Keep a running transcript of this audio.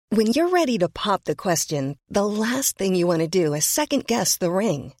When you're ready to pop the question, the last thing you want to do is second-guess the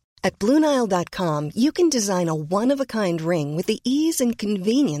ring. At BlueNile.com, you can design a one-of-a-kind ring with the ease and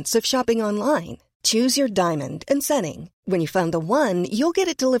convenience of shopping online. Choose your diamond and setting. When you find the one, you'll get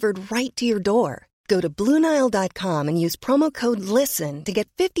it delivered right to your door. Go to BlueNile.com and use promo code LISTEN to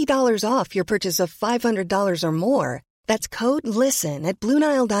get $50 off your purchase of $500 or more. That's code LISTEN at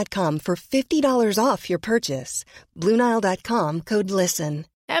BlueNile.com for $50 off your purchase. BlueNile.com, code LISTEN.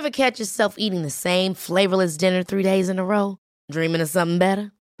 Ever catch yourself eating the same flavorless dinner 3 days in a row? Dreaming of something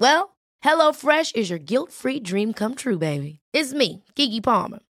better? Well, HelloFresh is your guilt-free dream come true, baby. It's me, Keke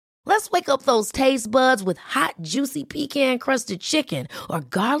Palmer. Let's wake up those taste buds with hot, juicy pecan-crusted chicken or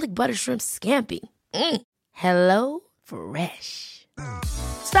garlic butter shrimp scampi. Hello Fresh.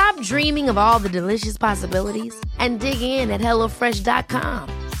 Stop dreaming of all the delicious possibilities and dig in at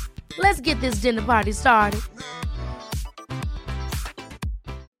HelloFresh.com. Let's get this dinner party started.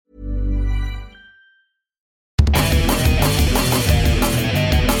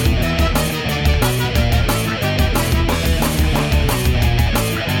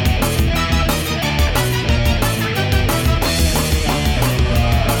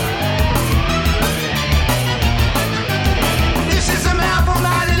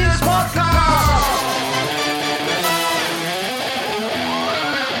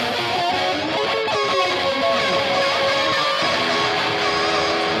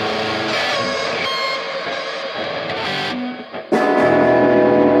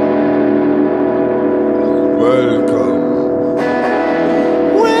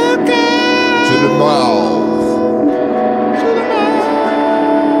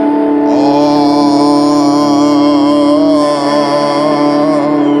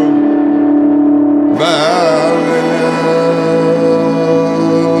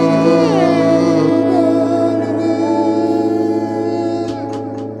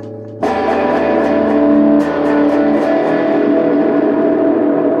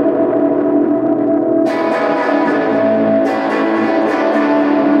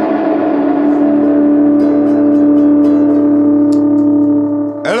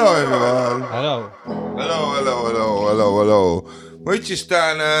 We just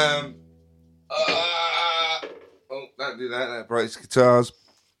done, don't do that, that breaks guitars.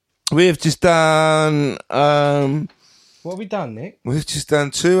 We've just done, what have we done, Nick? We've just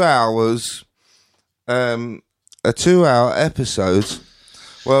done 2 hours, a 2-hour episode.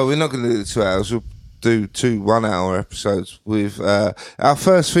 Well, we're not going to do the 2 hours, we'll do 2 1-hour episodes with our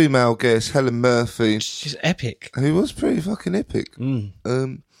first female guest, Helen Murphy. She's epic. Who was pretty fucking epic.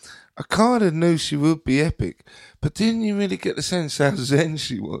 I kind of knew she would be epic, but didn't you really get the sense how zen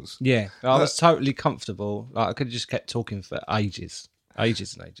she was? Yeah, I was totally comfortable. Like, I could have just kept talking for ages and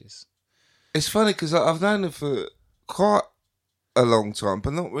ages. It's funny because I've known her for quite a long time,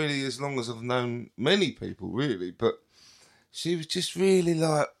 but not really as long as I've known many people, really. But she was just really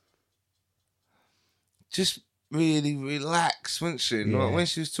really relaxed, wasn't she? Yeah. Like when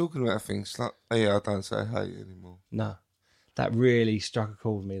she was talking about things, like, oh yeah, I don't say hey anymore. No. That really struck a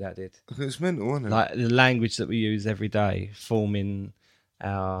chord with me, that did. It's mental, wasn't it? Like the language that we use every day forming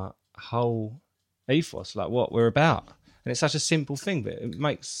our whole ethos, like what we're about. And it's such a simple thing, but it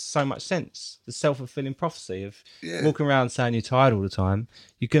makes so much sense. The self-fulfilling prophecy of walking around saying you're tired all the time,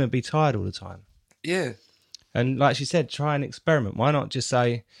 you're going to be tired all the time. Yeah. And like she said, try and experiment. Why not just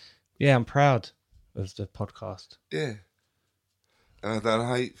say, yeah, I'm proud of the podcast. Yeah. And I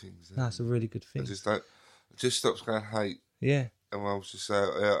don't hate things. That's a really good thing. I just stops going hate. Yeah. And I was just saying,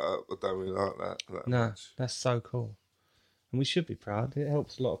 yeah, I don't really like that much. That's so cool. And we should be proud. It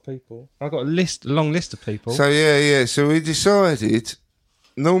helps a lot of people. I've got a long list of people. So, yeah. So we decided,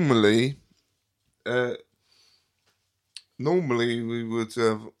 normally we would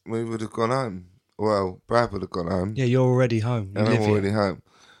have gone home. Well, Brad would have gone home. Yeah, you're already home. And I'm already home.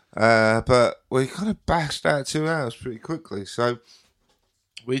 But we kind of bashed out 2 hours pretty quickly. So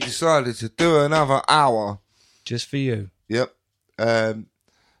we decided to do another hour. Just for you. Yep.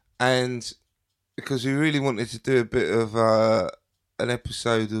 And because we really wanted to do a bit of an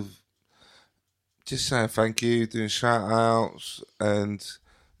episode of just saying thank you, doing shout outs and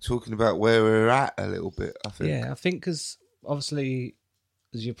talking about where we're at a little bit, I think. Yeah, I think because obviously,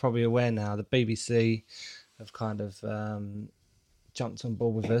 as you're probably aware now, the BBC have kind of jumped on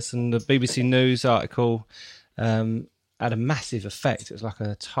board with us, and the BBC News article had a massive effect. It was like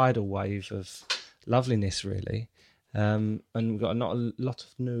a tidal wave of loveliness, really. And we've got not a lot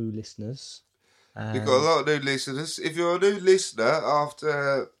of new listeners. We've got a lot of new listeners. If you're a new listener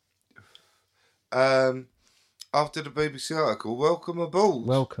after after the BBC article, welcome aboard.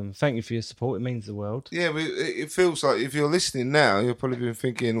 Welcome. Thank you for your support. It means the world. Yeah, it feels like if you're listening now, you're probably been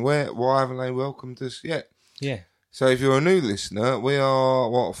thinking, why haven't they welcomed us yet? Yeah. So if you're a new listener, we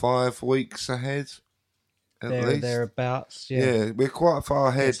are, 5 weeks ahead? At least? Thereabouts, Yeah, we're quite far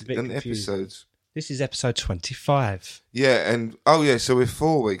ahead It's a bit in confusing. episodes. This is episode 25. Yeah, so we're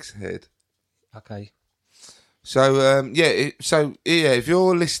 4 weeks ahead. Okay. So, if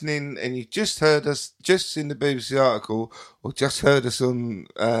you're listening and you just heard us just in the BBC article or just heard us on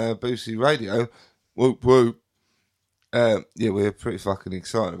BBC Radio, whoop, whoop, we're pretty fucking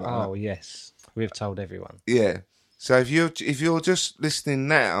excited about that. Oh, yes. We've told everyone. Yeah. So if you're just listening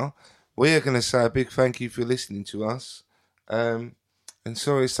now, we are going to say a big thank you for listening to us. And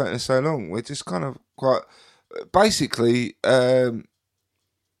sorry it's taking so long. We're just kind of quite... Basically...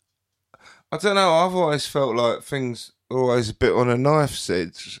 I don't know, I've always felt like things are always a bit on a knife's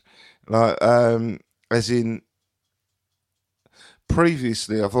edge. Like, as in,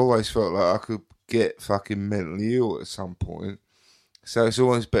 previously I've always felt like I could get fucking mentally ill at some point. So it's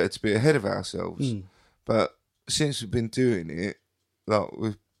always better to be ahead of ourselves. But since we've been doing it, like,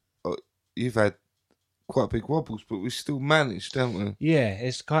 you've had quite big wobbles, but we've still managed, haven't we? Yeah,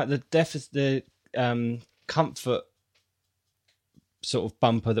 it's kind of the comfort sort of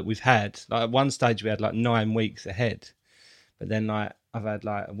bumper that we've had. Like at one stage we had like 9 weeks ahead, but then like I've had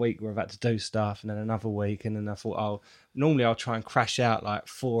like a week where I've had to do stuff, and then another week, and then I thought, normally I'll try and crash out like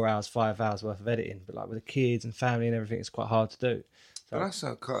 4 hours, 5 hours worth of editing, but like with the kids and family and everything, it's quite hard to do. So But that's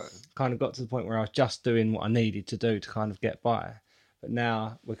okay. kind of got to the point where I was just doing what I needed to do to kind of get by. But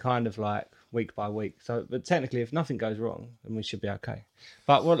now we're kind of like week by week. So, but technically, if nothing goes wrong, then we should be okay.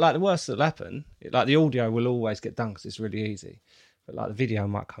 But the worst that'll happen, like the audio will always get done because it's really easy. But like the video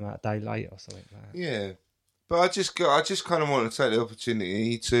might come out a day late or something like that. Yeah. But I just kind of want to take the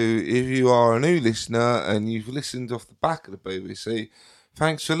opportunity to, if you are a new listener and you've listened off the back of the BBC,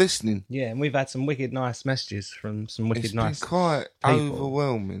 thanks for listening. Yeah, and we've had some wicked nice messages from some wicked nice It's been quite people.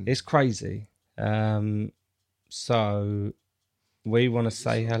 overwhelming. It's crazy. So we want to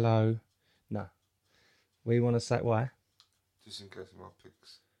say hello. No. We want to say why? Just in case my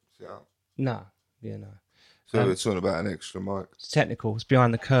picks sit up. No. Yeah, no. So we're talking about an extra mic. It's technical. It's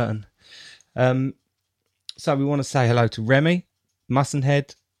behind the curtain. So we want to say hello to Remy,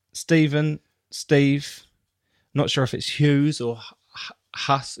 Mussenhead, Stephen, Steve. Not sure if it's Hughes or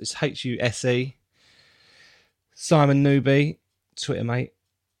Huss. It's Huse. Simon Newby, Twitter mate.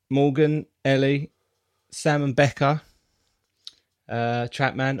 Morgan, Ellie, Sam and Becca,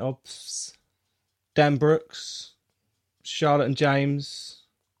 Trapman, Obs, Dan Brooks, Charlotte and James,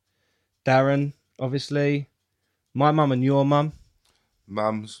 Darren, obviously, my mum and your mum.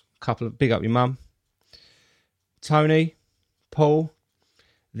 Mums. Couple of big up your mum. Tony, Paul,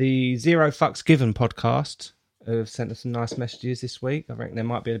 the Zero Fucks Given podcast have sent us some nice messages this week. I reckon there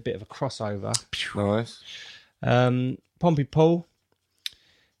might be a bit of a crossover. Nice. Pompey Paul,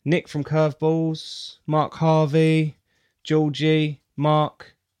 Nick from Curveballs, Mark Harvey, Georgie,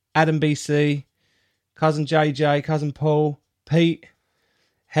 Mark, Adam BC, Cousin JJ, Cousin Paul, Pete,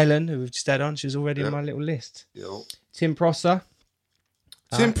 Helen, who we've just had on. She was already on my little list. Yep. Tim Prosser.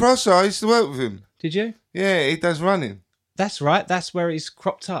 Tim Prosser, I used to work with him. Did you? Yeah, he does running. That's right. That's where he's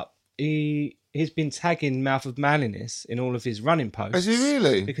cropped up. He's been tagging Mouth of Manliness in all of his running posts. Has he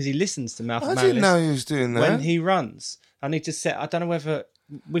really? Because he listens to Mouth I of Manliness. didn't know he was doing that. When he runs. I need to set... I don't know whether...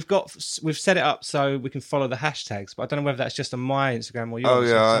 We've set it up so we can follow the hashtags, but I don't know whether that's just on my Instagram or yours. Oh,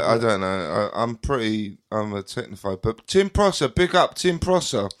 yeah, I don't know. I'm a technophobe. But Tim Prosser, big up Tim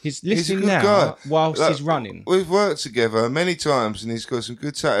Prosser. He's listening a good now guy. whilst he's running. We've worked together many times and he's got some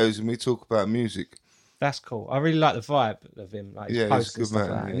good tattoos and we talk about music. That's cool. I really like the vibe of him. Like his posts he's a and good stuff man, like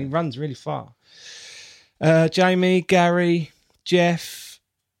that. yeah. And he runs really far. Jamie, Gary, Jeff.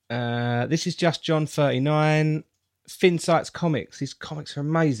 This is Just John 39. Finsight's comics. His comics are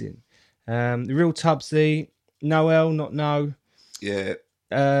amazing. The Real Tubbsy. Noel, not no. Yeah.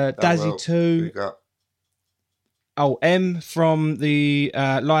 Dazzy 2. Big up. Oh, M from the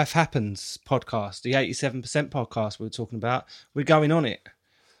Life Happens podcast, the 87% podcast we were talking about. We're going on it.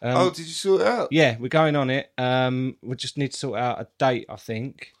 Did you sort it out? Yeah, we're going on it. We just need to sort out a date, I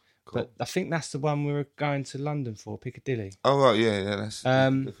think. Cool. But I think that's the one we were going to London for, Piccadilly. Oh, right, yeah, that's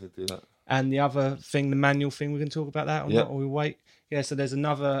definitely do that. And the other thing, the manual thing, we're going to talk about that or not, or we wait? Yeah, so there's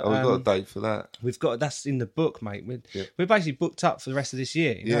another... We've got a date for that. That's in the book, mate. We're basically booked up for the rest of this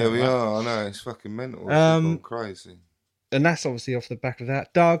year. Yeah, we are. I know, it's fucking mental. It's gone crazy. And that's obviously off the back of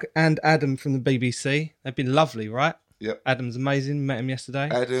that. Doug and Adam from the BBC. They've been lovely, right? Yep. Adam's amazing. Met him yesterday.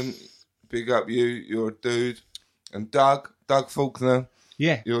 Adam, big up you. You're a dude. And Doug Faulkner.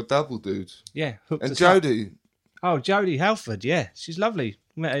 Yeah. You're a double dude. Yeah. And Jodie. Oh, Jodie Halford, yeah, she's lovely.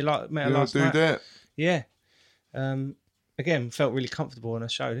 Met her You want last to do night. that? Yeah. Again, felt really comfortable on a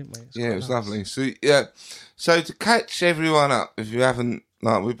show, didn't we? It was lovely. So so to catch everyone up, if you haven't,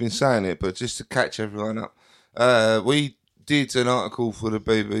 like we've been saying it, but just to catch everyone up, we did an article for the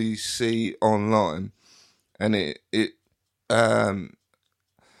BBC Online, and we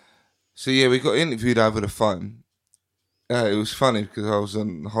got interviewed over the phone. It was funny because I was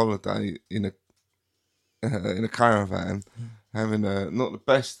on holiday in a caravan, having not the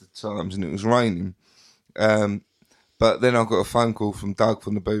best of times, and it was raining. But then I got a phone call from Doug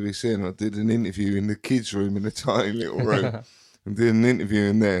from the BBC, and I did an interview in the kids' room in a tiny little room, and did an interview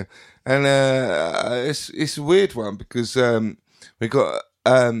in there. And it's a weird one because we got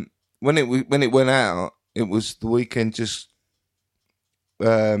when it went out, it was the weekend, just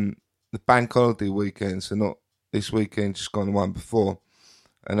the bank holiday weekend, so not this weekend, just gone the one before.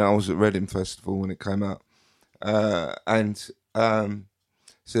 And I was at Reading Festival when it came out, so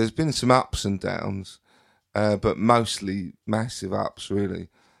there's been some ups and downs. But mostly massive ups, really.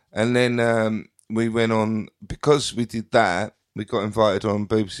 And then we went on, because we did that, we got invited on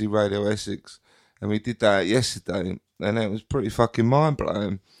BBC Radio Essex, and we did that yesterday, and it was pretty fucking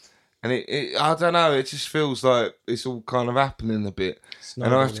mind-blowing. And I don't know, it just feels like it's all kind of happening a bit.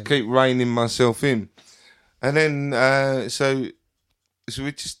 And I have to keep reining myself in. And then, so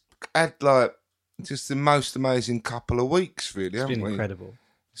we just had, like, just the most amazing couple of weeks, really, haven't we? It's been incredible.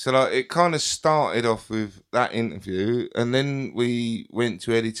 So like it kind of started off with that interview, and then we went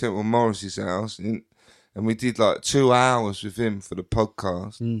to Eddie Temple Morris's house, and we did like 2 hours with him for the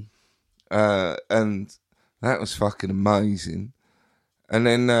podcast, and that was fucking amazing. And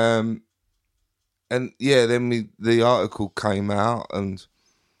then, then the article came out, and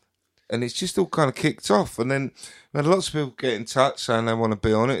it's just all kind of kicked off. And then we had lots of people get in touch saying they want to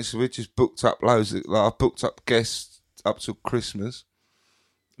be on it, so we just booked up loads. I booked up guests up till Christmas.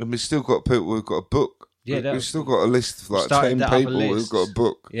 And we've still got people who've got a book. Yeah, we've still got a list of like 10 people who've got a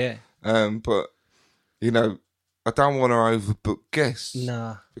book. Yeah. But, I don't want to overbook guests.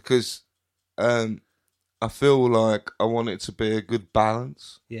 Nah. Because I feel like I want it to be a good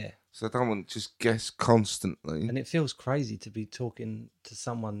balance. Yeah. So I don't want just guests constantly. And it feels crazy to be talking to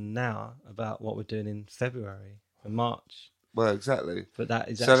someone now about what we're doing in February and March. Well, exactly. But that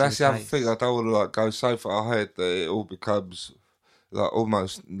is so that's the other thing. I don't want to like go so far ahead that it all becomes like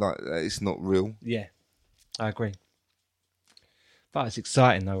almost like it's not real. Yeah, I agree. But it's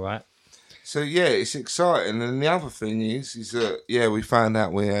exciting though, right? So yeah, it's exciting. And the other thing is that we found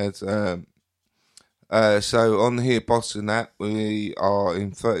out we had so on Here Boston app, we are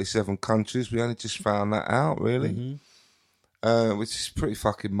in 37 countries. We only just found that out, really. Which is pretty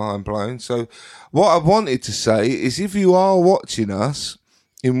fucking mind blowing. So what I wanted to say is, if you are watching us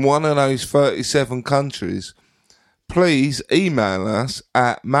in one of those 37 countries, please email us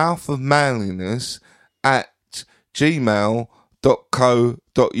at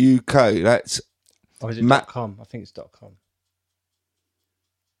mouthofmanliness@gmail.co.uk. That's or is it .com? I think it's .com.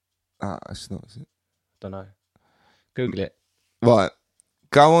 It's not, is it? Don't know. Google it. Right.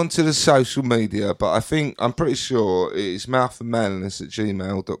 Go on to the social media, but I'm pretty sure it is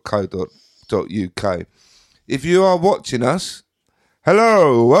mouthofmanliness@gmail.co.uk. If you are watching us,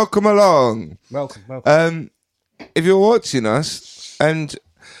 hello, welcome along. Welcome. If you're watching us, and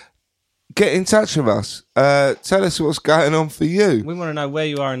get in touch with us, tell us what's going on for you. We want to know where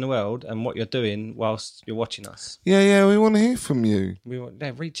you are in the world and what you're doing whilst you're watching us. Yeah, we want to hear from you.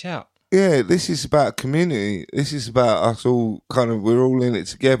 Reach out. Yeah, this is about community. This is about us all we're all in it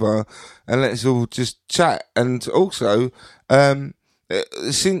together, and let's all just chat. And also,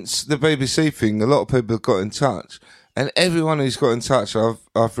 since the BBC thing, a lot of people have got in touch. And everyone who's got in touch,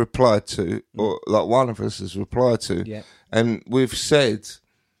 I've replied to, or like one of us has replied to, and we've said,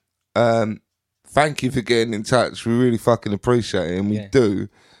 thank you for getting in touch. We really fucking appreciate it, and we do.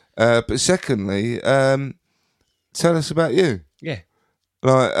 But secondly, tell us about you. Yeah.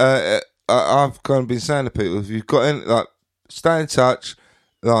 Like I've kind of been saying to people, if you've got any, stay in touch.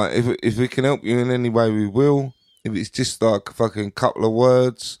 Like if we can help you in any way, we will. If it's just like a fucking couple of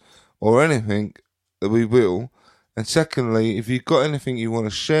words or anything, we will. And secondly, if you've got anything you want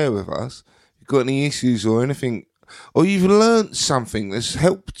to share with us, you've got any issues or anything, or you've learnt something that's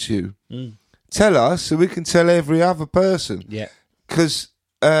helped you, tell us so we can tell every other person. Yeah. Because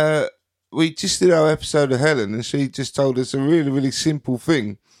we just did our episode of Helen, and she just told us a really, really simple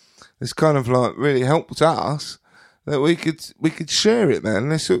thing that's kind of like really helped us, that we could share it, man.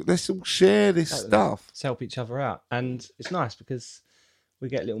 Let's all share this stuff. Let's help each other out. And it's nice because we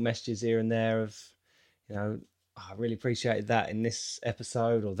get little messages here and there of, I really appreciated that in this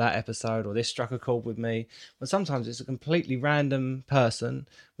episode or that episode, or this struck a chord with me. But sometimes it's a completely random person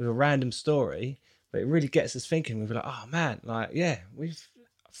with a random story, but it really gets us thinking. We're like, oh man, like, yeah, we've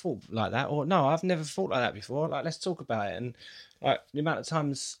thought like that, or no, I've never thought like that before. Like, let's talk about it. And like the amount of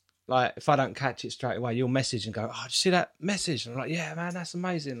times, like, if I don't catch it straight away, you'll message and go, oh, did you see that message? And I'm like, yeah, man, that's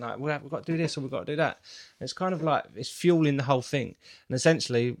amazing. Like, we've got to do this or we've got to do that. And it's kind of like, it's fueling the whole thing. And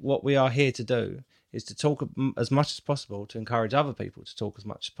essentially what we are here to do is to talk as much as possible, to encourage other people to talk as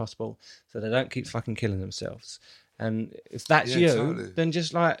much as possible, so they don't keep fucking killing themselves. And if that's you, totally. then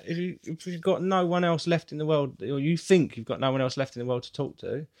just like, if you've got no one else left in the world, or you think you've got no one else left in the world to talk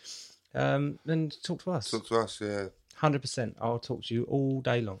to, then talk to us. Talk to us, yeah. 100%. I'll talk to you all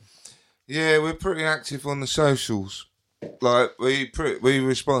day long. Yeah, we're pretty active on the socials. Like, we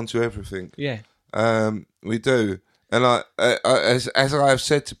respond to everything. Yeah. We do. And as I have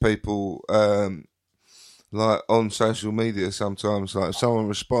said to people, like on social media sometimes, like if someone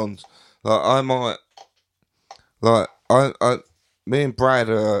responds, like I might, like me and Brad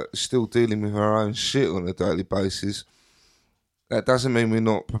are still dealing with our own shit on a daily basis. That doesn't mean we're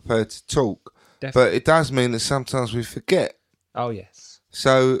not prepared to talk, but it does mean that sometimes we forget. Oh, yes.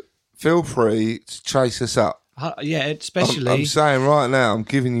 So feel free to chase us up. Yeah, especially... I'm saying right now, I'm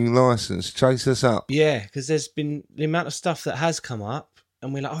giving you license, chase us up. Yeah, because there's been the amount of stuff that has come up,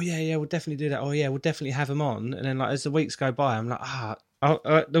 and we're like, oh, yeah, we'll definitely do that. Oh, yeah, we'll definitely have them on. And then, like, as the weeks go by, I'm like,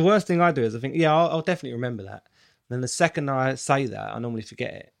 the worst thing I do is I think, yeah, I'll definitely remember that. And then the second I say that, I normally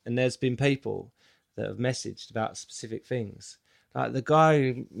forget it. And there's been people that have messaged about specific things. Like the guy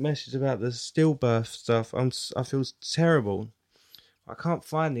who messaged about the stillbirth stuff, I feel terrible. I can't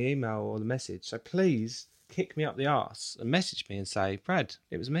find the email or the message. So please kick me up the arse and message me and say, Brad,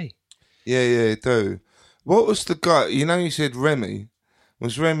 it was me. Yeah, do. What was the guy, you said Remy.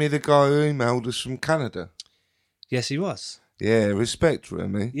 Was Remy the guy who emailed us from Canada? Yes, he was. Yeah, respect,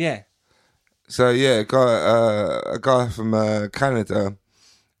 Remy. Yeah. So, yeah, a guy from Canada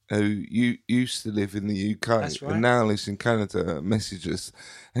who used to live in the UK. That's right. And now lives in Canada, messaged us.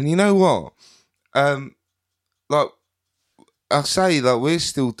 And you know what? Like, I say, like, we're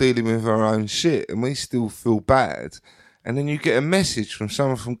still dealing with our own shit and we still feel bad. And then you get a message from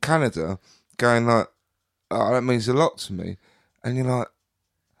someone from Canada going like, oh, that means a lot to me. And you're like,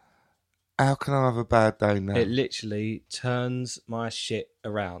 how can I have a bad day now? It literally turns my shit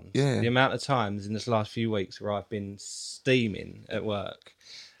around. Yeah. The amount of times in this last few weeks where I've been steaming at work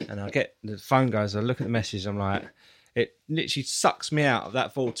and I get the phone goes, I look at the message, I'm like, it literally sucks me out of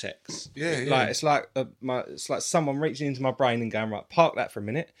that vortex. Yeah. Like it's like someone reaching into my brain and going, right, park that for a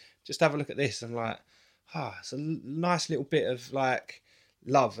minute, just have a look at this. I'm like, it's a nice little bit of like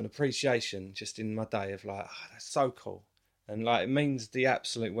love and appreciation just in my day of like, that's so cool. And like, it means the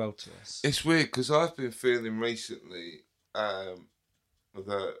absolute world to us. It's weird because I've been feeling recently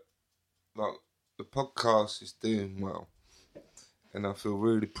that like the podcast is doing well, and I feel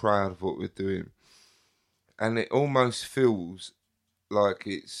really proud of what we're doing. And it almost feels like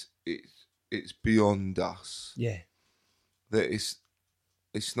it's beyond us. Yeah. That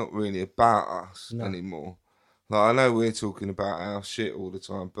it's not really about us anymore. Like I know we're talking about our shit all the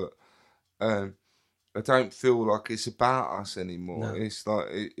time, but I don't feel like it's about us anymore. No. It's like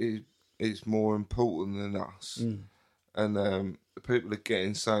it's more important than us. And the people are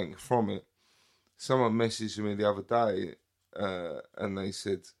getting something from it. Someone messaged me the other day and they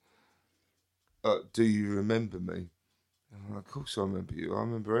said, do you remember me? And I'm like, of course I remember you. I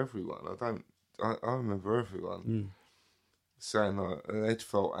remember everyone. I remember everyone. Saying like they'd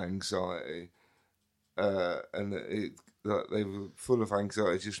felt anxiety and like they were full of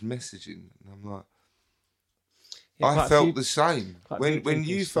anxiety just messaging. And I'm like, I felt the same. When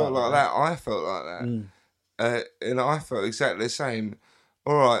you felt like that, I felt like that. And I felt exactly the same.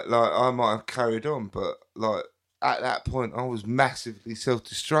 All right, like I might have carried on, but like at that point I was massively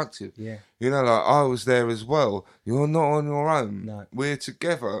self-destructive. Yeah. Like I was there as well. You're not on your own. No. We're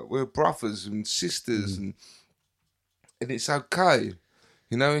together. We're brothers and sisters and it's okay.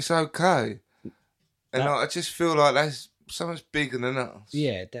 It's okay. And I just feel like that's so much bigger than us.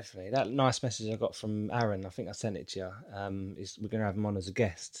 Yeah, definitely. That nice message I got from Aaron, I think I sent it to you, is we're going to have him on as a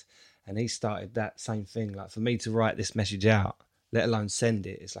guest. And he started that same thing. Like, for me to write this message out, let alone send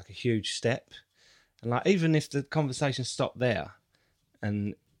it, it's like a huge step. And like, even if the conversation stopped there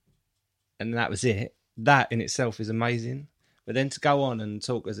and that was it, that in itself is amazing. But then to go on and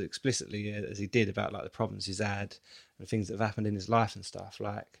talk as explicitly as he did about like the problems he's had and things that have happened in his life and stuff,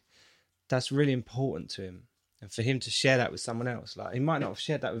 like, that's really important to him. And for him to share that with someone else, like, he might not have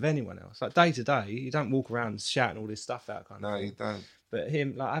shared that with anyone else. Like, day to day, you don't walk around shouting all this stuff out, kind of thing. No, you don't. But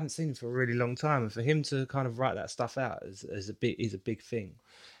him, like, I haven't seen him for a really long time, and for him to kind of write that stuff out is a big thing.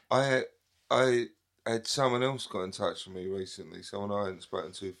 I had someone else got in touch with me recently, someone I hadn't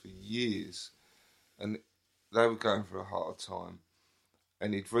spoken to for years, and they were going through a hard time,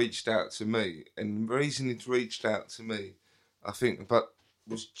 and he'd reached out to me, and the reason he'd reached out to me, I think, but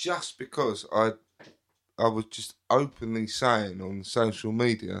was just because I was just openly saying on social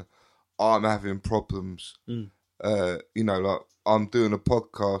media, I'm having problems. Like I'm doing a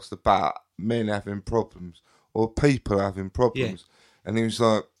podcast about men having problems or people having problems, and he was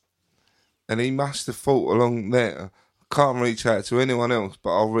like, and he must have thought along there, I can't reach out to anyone else,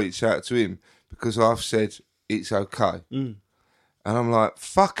 but I'll reach out to him because I've said it's okay. And I'm like,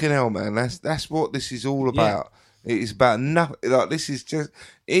 fucking hell, man, that's what this is all about. It is about nothing. Like, this is just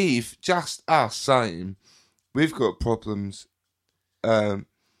us saying we've got problems.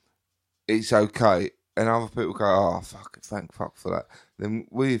 It's okay, and other people go, "Oh, thank fuck for that." Then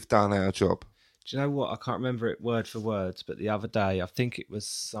we've done our job. Do you know what? I can't remember it word for words, but the other day, I think it was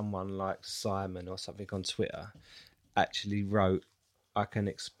someone like Simon or something on Twitter actually wrote, I can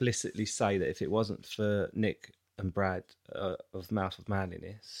explicitly say that if it wasn't for Nick and Brad of Mouth of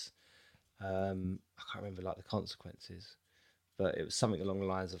Manliness, I can't remember like the consequences, but it was something along the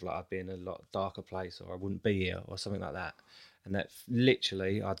lines of like I'd be in a lot darker place or I wouldn't be here or something like that. And that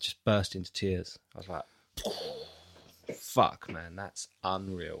literally, I just burst into tears. I was like, fuck, man, that's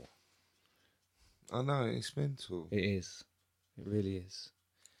unreal. I know, it's mental. It is. It really is.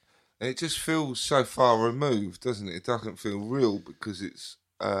 And it just feels so far removed, doesn't it? It doesn't feel real because it's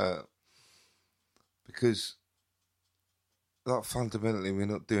like fundamentally we're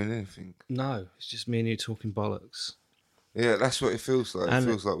not doing anything. No, it's just me and you talking bollocks. Yeah, that's what it feels like. And it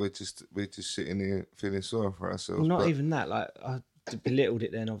feels like we're just sitting here feeling sorry for ourselves. Well, not even that. Like I belittled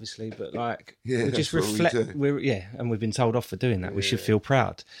it then, obviously, but like yeah, we just reflect. And we've been told off for doing that. We should feel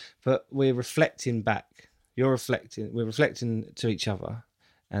proud, but we're reflecting back. You're reflecting. We're reflecting to each other,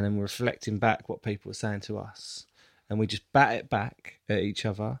 and then we're reflecting back what people are saying to us, and we just bat it back at each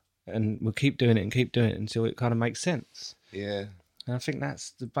other, and we'll keep doing it until it kind of makes sense. Yeah. And I think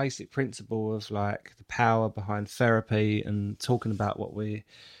that's the basic principle of like the power behind therapy and talking about what we're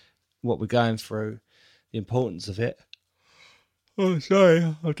going through, the importance of it. Oh,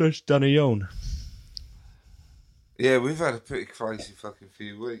 sorry, I've just done a yawn. Yeah, we've had a pretty crazy fucking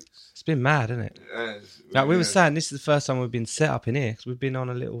few weeks. It's been mad, isn't it? Like we were saying, this is the first time we've been set up in here because we've been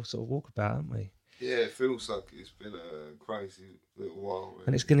on a little sort of walkabout, haven't we? Yeah, it feels like it's been a crazy little while. Really.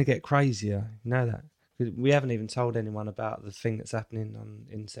 And it's going to get crazier, you know that? We haven't even told anyone about the thing that's happening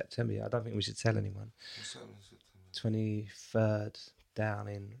in September yet. I don't think we should tell anyone. What's happening in September? 23rd down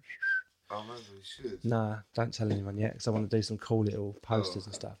in... Oh, maybe we should. No, don't tell anyone yet because I want to do some cool little posters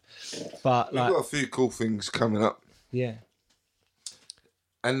and stuff. But we've got a few cool things coming up. Yeah.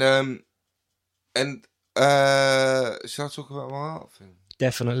 And shall I talk about my art thing?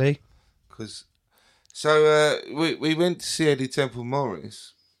 Definitely. Because we went to see Eddie Temple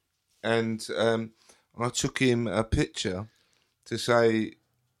Morris, and I took him a picture to say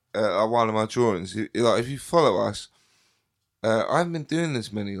one of my drawings. Like, if you follow us, I haven't been doing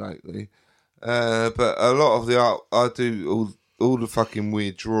as many lately, but a lot of the art I do, all the fucking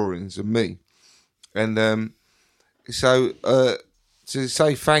weird drawings of me, and so to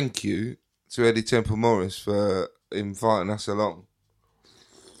say thank you to Eddie Temple Morris for inviting us along,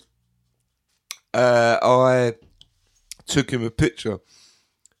 I took him a picture.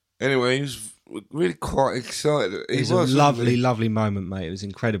 Anyway, he was really quite excited. It was a lovely moment, mate. It was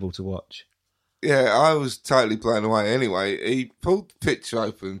incredible to watch. Yeah, I was totally blown away. Anyway, he pulled the picture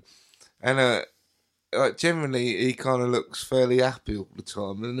open, and like generally he kind of looks fairly happy all the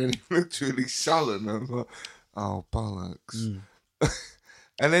time, and then he looked really sullen. I was like, "Oh bollocks!"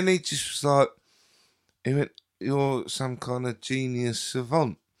 And then he just was like, he went, "You're some kind of genius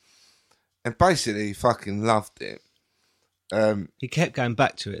savant," and basically he fucking loved it. He kept going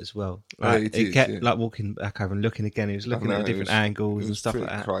back to it as well. Like, he kept like walking back over and looking again. He was looking at different angles and stuff like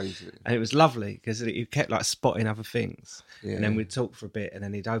that. Crazy. And it was lovely because he kept like spotting other things. Yeah. And then we'd talk for a bit, and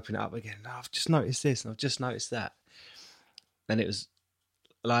then he'd open it up again. Oh, I've just noticed this, and I've just noticed that. And it was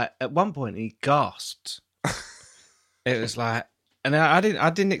like at one point he gasped. It was like, and I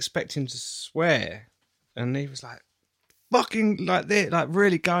didn't expect him to swear, and he was like, fucking like this, like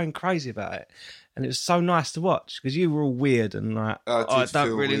really going crazy about it. And it was so nice to watch because you were all weird and like I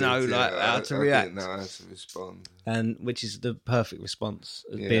don't really know like how to react. I didn't know how to respond, and which is the perfect response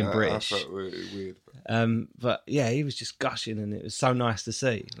as being British. I felt really weird. But yeah, he was just gushing, and it was so nice to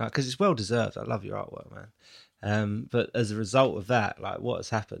see. Like, because it's well deserved. I love your artwork, man. But as a result of that, like what has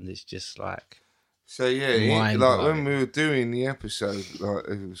happened is just like So yeah, when we were doing the episode, like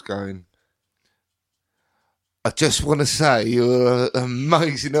it was going, I just want to say you're an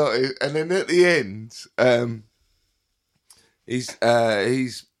amazing artist, and then at the end, his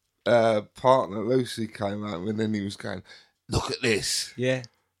partner Lucy came out, and then he was going, "Look at this." Yeah.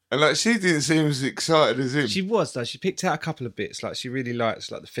 And like she didn't seem as excited as him. She was though. She picked out a couple of bits. Like she really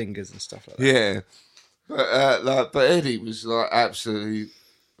likes like the fingers and stuff like that. Yeah, but Eddie was like absolutely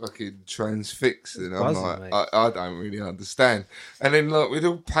fucking transfixed, and I'm buzzing, like, mate. I don't really understand. And then like we'd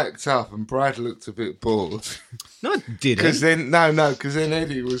all packed up, and Brad looked a bit bored. No, I didn't. Because then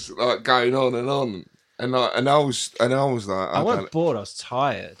Eddie was like going on, and I was like, I wasn't bored. I was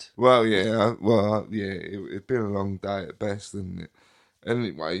tired. Well, yeah, it'd been a long day at best, didn't it?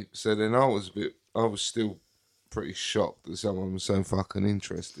 Anyway, so then I was still pretty shocked that someone was so fucking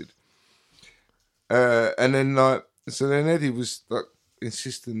interested. And then then Eddie was like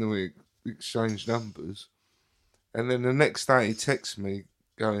insisting that we exchange numbers, and then the next day he texts me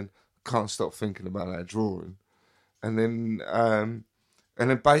going, "Can't stop thinking about that drawing," and then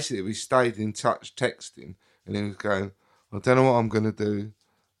basically we stayed in touch texting, and he was going, "I don't know what I'm gonna do,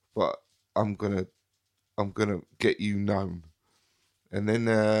 but I'm gonna get you known." And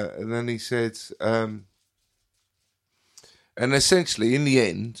then he said, and essentially in the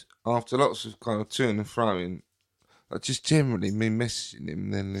end, after lots of kind of to and froing, like just generally me messaging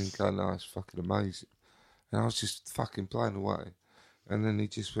him, and then going, "Oh, it's fucking amazing," and I was just fucking blown away. And then he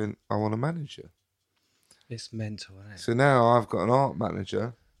just went, "I want a manager." It's mental, isn't it? So now I've got an art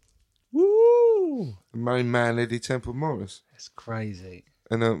manager. Woo! The main man, Eddie Temple Morris. It's crazy.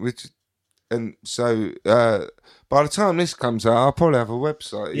 And so by the time this comes out, I'll probably have a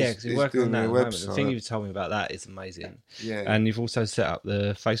website. Yeah, because you're working on that at the moment. The website. thing you've told me about that is amazing. Yeah. And you've also set up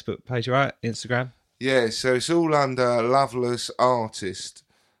the Facebook page, right? Instagram? Yeah, so it's all under Loveless Artist.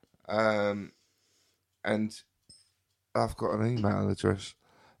 And I've got an email address.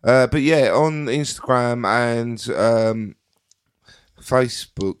 But yeah, on Instagram and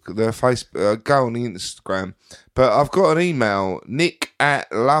Facebook, go on the Instagram. But I've got an email,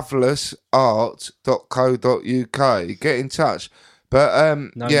 nick@lovelessart.co.uk. Get in touch. But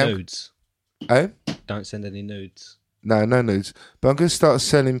No yeah. nudes. Eh? Don't send any nudes. No nudes. But I'm going to start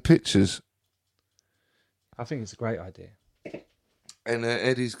selling pictures. I think it's a great idea. And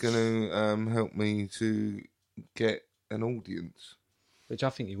Eddie's going to help me to get an audience. Which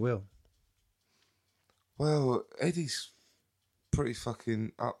I think you will. Well, Eddie's pretty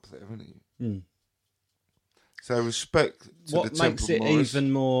fucking up there, isn't he? Mm. So respect to What the makes Temple it Morris.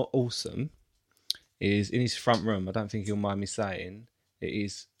 even more awesome is in his front room, I don't think you'll mind me saying, it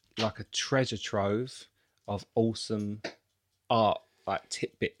is like a treasure trove of awesome art, like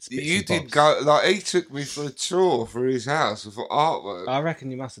tidbits. bits You and did bobs. go, like, he took me for a tour for his house for artwork. I reckon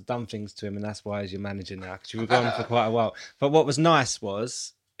you must have done things to him, and that's why he's your manager now, because you were gone for quite a while. But what was nice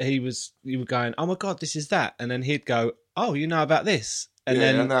was you were going, "Oh my god, this is that," and then he'd go, "Oh, you know about this," and Yeah,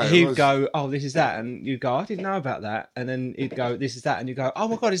 I then know, it he'd was- go, "Oh, this is that," and you'd go, "I didn't know about that," and then he'd go, "This is that," and you go, "Oh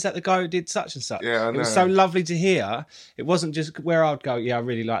my god, is that the guy who did such and such?" Yeah, I It was know. so lovely to hear. It wasn't just where I'd go, "Yeah, I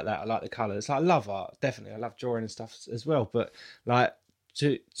really like that. I like the colours." I love art, definitely. I love drawing and stuff as well, but like.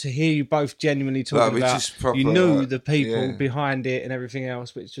 To hear you both genuinely talking we about, just proper, you knew the people yeah. behind it and everything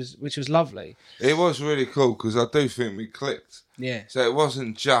else, which was lovely. It was really cool because I do think we clicked. Yeah. So it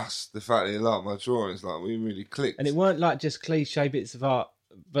wasn't just the fact that he liked my drawings, like we really clicked. And it weren't like just cliche bits of art,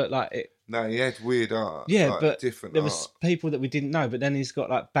 but like it. No, he had weird art. Yeah, like but different there art. was people that we didn't know. But then he's got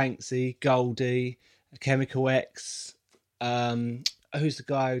like Banksy, Goldie, Chemical X. Who's the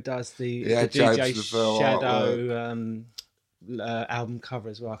guy who does the James DJ Lavelle Shadow album cover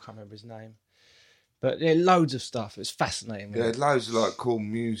as well? I can't remember his name. But yeah, loads of stuff. It was fascinating. Yeah, loads of like cool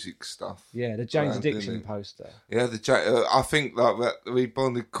music stuff. Yeah, the James around, Addiction didn't he? poster. Yeah, I think like that we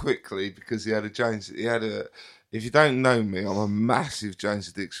bonded quickly because he had a. If you don't know me, I'm a massive James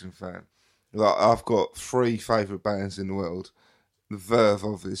Addiction fan. Like I've got 3 favourite bands in the world: The Verve,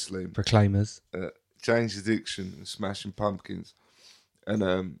 obviously, Proclaimers. James Addiction, and Smashing Pumpkins,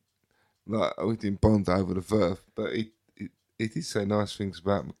 and like we didn't bond over The Verve, but he did say nice things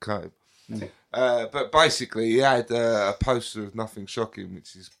about McCabe. Mm. But basically, he had a poster of Nothing Shocking,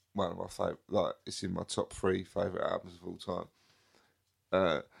 which is one of my favourite. Like, it's in my top 3 favourite albums of all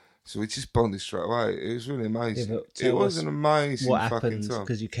time. So we just bonded straight away. It was really amazing. Yeah, it was an amazing What fucking happened? time.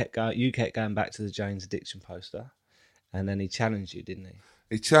 Because you kept going back to the James Addiction poster, and then he challenged you, didn't he?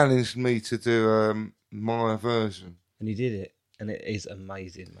 He challenged me to do my version. And he did it, and it is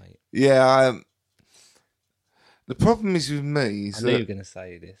amazing, mate. Yeah, the problem is with me is I knew you were that going to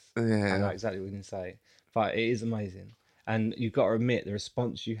say this. yeah, I know exactly what you're going to say, but it is amazing. And you've got to admit the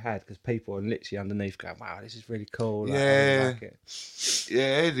response you had, because people are literally underneath going, "Wow, this is really cool." Like, I Yeah. really like it. Yeah,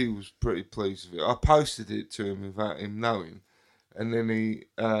 Eddie was pretty pleased with it. I posted it to him without him knowing, and then he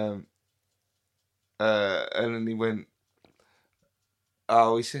went,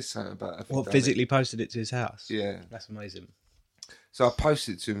 "Oh, he said something about it." What, physically posted it to his house? Yeah. That's amazing. So I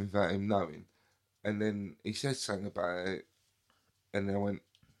posted it to him without him knowing, and then he said something about it, and then I went,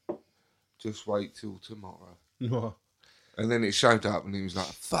 "Just wait till tomorrow." And then it showed up, and he was like,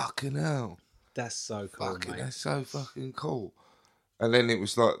 "Fucking hell, That's so cool, mate. that's so fucking cool." And then it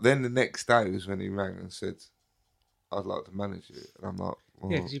was like, then the next day was when he rang and said, "I'd like to manage it," and I'm like,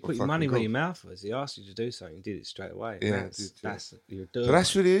 well, Yeah, because you put your money where your mouth was. He asked you to do something, you did it straight away. Yeah, that's, I did, yeah. that's you're doing. But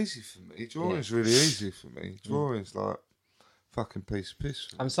that's really easy for me. Drawing's really easy for me. Drawing's like fucking piece of piss.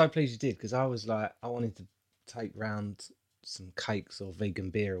 I'm so pleased you did, because I was like, I wanted to take round some cakes or vegan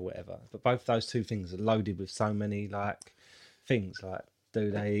beer or whatever, but both those two things are loaded with so many like things, like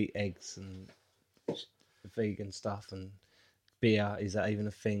do they eat eggs and vegan stuff, and beer, is that even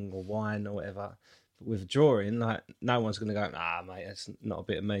a thing, or wine or whatever. But with drawing, like, no one's going to go, "Nah, mate, that's not a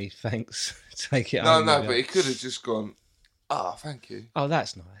bit of me, thanks." Take it home. No, but he could have just gone, "Ah, thank you." Oh,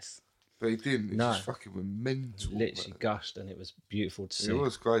 that's nice. But he didn't. He No. just fucking went mental. Literally man. gushed, and it was beautiful to see. It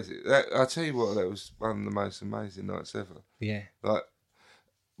was crazy. I tell you what, that was one of the most amazing nights ever. Yeah. Like,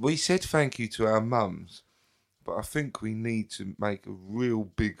 we said thank you to our mums, but I think we need to make a real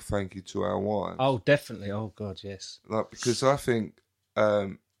big thank you to our wives. Oh, definitely. Oh, God, yes. Like, because I think,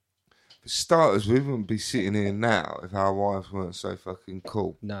 for starters, we wouldn't be sitting here now if our wives weren't so fucking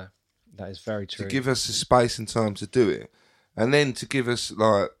cool. No, that is very true. To give us the space and time to do it, and then to give us,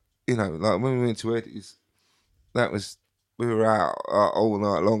 like, you know, like when we went to Eddie's, we were out all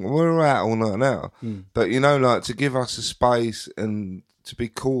night long. We're out all night now, but you know, like, to give us a space and to be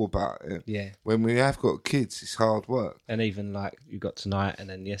cool about it. Yeah. When we have got kids, it's hard work. And even like you got tonight, and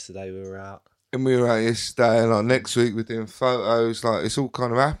then yesterday we were out. And we were out yesterday, and like next week we're doing photos. Like, it's all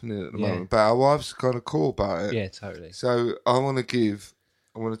kind of happening at the moment. But our wives are kind of cool about it. Yeah, totally. So I want to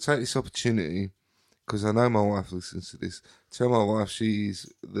take this opportunity, because I know my wife listens to this. Tell my wife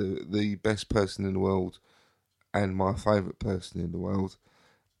she's the best person in the world, and my favourite person in the world,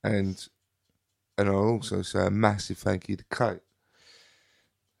 and I'll also say a massive thank you to Kate.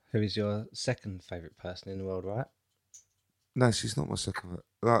 Who is your second favourite person in the world, right? No, she's not my second.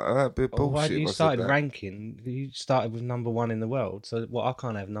 Like, that'd be bullshit. Why you if I said started that. ranking? You started with number one in the world. So what? I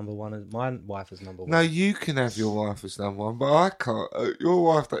can't have number one as my wife as number one. No, you can have your wife as number one, but I can't. Your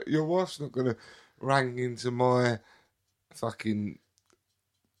wife's not going to rank into my fucking.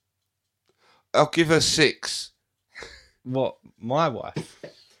 I'll give her 6. What? My wife?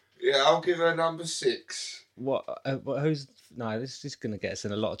 Yeah, I'll give her number 6. What? Who's? No, this is just going to get us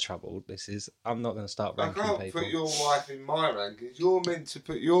in a lot of trouble. I'm not going to start I ranking can't people. put your wife in my rankings. You're meant to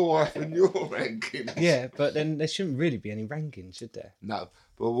put your wife in your rankings. Yeah, but then there shouldn't really be any ranking, should there? No,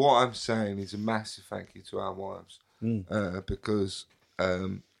 but what I'm saying is a massive thank you to our wives, because,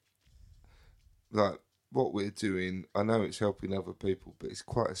 like, what we're doing, I know it's helping other people, but it's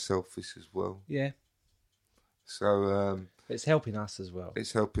quite selfish as well. Yeah. So It's helping us as well,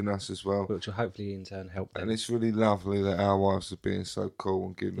 it's helping us as well, which will hopefully in turn help them. and it's really lovely that our wives are being so cool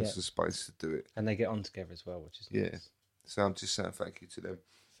and giving us Yeah. the space to do it. And they get on together as well, which is nice. Yeah. So I'm just saying thank you to them.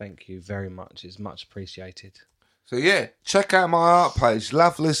 Thank you very much. It's much appreciated. So yeah, check out my art page,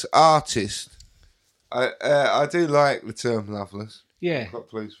 Loveless Artist. I do like the term loveless. Yeah. I'm quite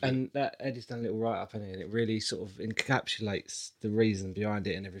pleased with it. And that Eddie's done a little write up in it, and it really sort of encapsulates the reason behind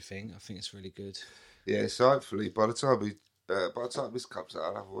it and everything. I think it's really good. Yeah, so hopefully by the time this comes out,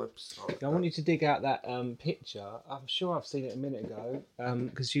 I'll have a website. I want you to dig out that picture. I'm sure I've seen it a minute ago,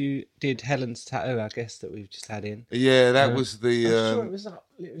 because you did Helen's tattoo, I guess, that we've just had in. Yeah, that was the. I'm sure it was up.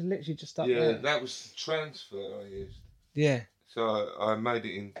 It was literally just up there. That was the transfer I used. Yeah. So I made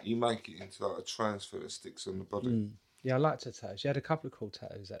it in. You make it into like a transfer that sticks on the body. Yeah, I liked her tattoo. She had a couple of cool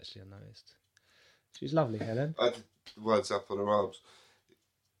tattoos, actually, I noticed. She was lovely, Helen. I did the words up on her arms.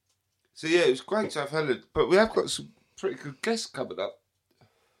 So yeah, it was great to have Helen, but we have got some pretty good guests coming up.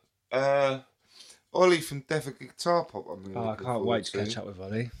 Ollie from Defa Guitar Pop. I can't wait to catch up with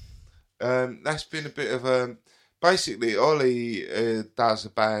Ollie. That's been a bit of basically Ollie does a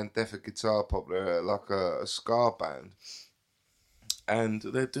band, Defa Guitar Pop. They're like a ska band, and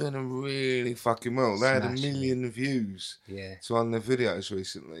they're doing them really fucking well. They had 1 million views to on their videos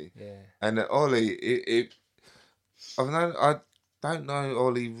recently. Yeah. And Ollie, I don't know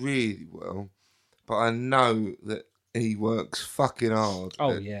Ollie really well, but I know that he works fucking hard.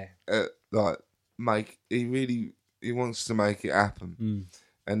 Oh, he wants to make it happen,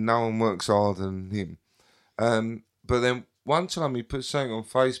 and no one works harder than him. but then one time he put something on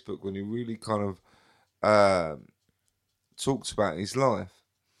Facebook when he really kind of talks about his life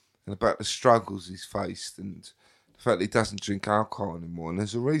and about the struggles he's faced and the fact that he doesn't drink alcohol anymore. And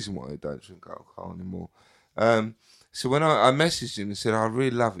there's a reason why he don't drink alcohol anymore. So when I messaged him and said, I'd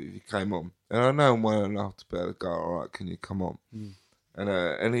really love it if you came on. And I know him well enough to be able to go, all right, can you come on?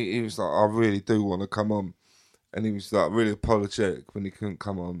 And he was like, I really do want to come on. And he was like really apologetic when he couldn't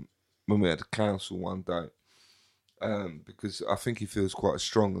come on when we had the council one day. Because I think he feels quite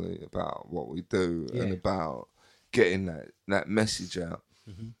strongly about what we do and about getting that message out.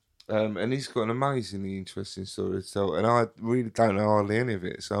 And he's got an amazingly interesting story to tell. And I really don't know hardly any of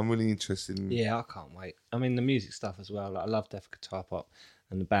it. So I'm really interested in... Yeah, I can't wait. I mean, the music stuff as well. Like, I love Def Guitar Pop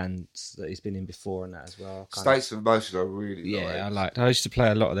and the bands that he's been in before and that as well. States of Emotion I really like. Yeah, I liked. I used to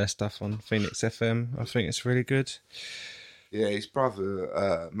play a lot of their stuff on Phoenix FM. I think it's really good. Yeah, his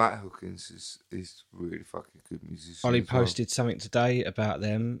brother, Matt Hookins, is really fucking good musician. Ollie posted something today about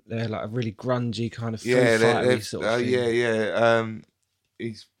them. They're like a really grungy kind of Foo Fighter sort of thing.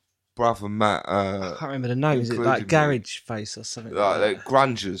 His brother Matt. I can't remember the name. Is it like Garage Face or something? Like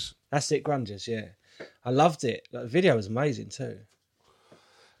Grungers. That's it, Grungers. Yeah, I loved it. Like, the video was amazing too.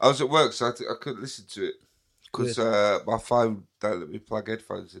 I was at work, so I couldn't listen to it because my phone don't let me plug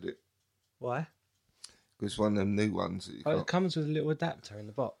headphones in it. Why? It's one of them new ones that you can't... It comes with a little adapter in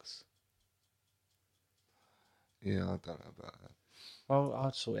the box. Yeah, I don't know about that. Well,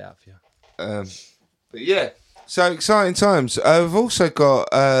 I'll sort it out for you. But yeah, so exciting times. We've also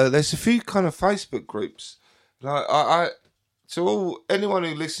got there's a few kind of Facebook groups. Like anyone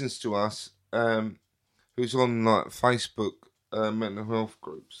who listens to us, who's on like Facebook mental health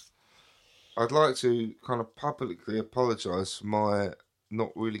groups, I'd like to kind of publicly apologise for my not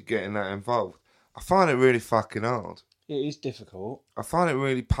really getting that involved. I find it really fucking hard. It is difficult. I find it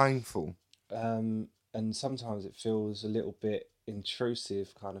really painful. And sometimes it feels a little bit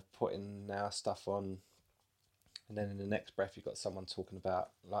intrusive, kind of putting our stuff on, and then in the next breath you've got someone talking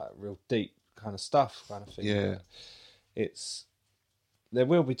about like real deep kind of stuff, kind of thing. Yeah. There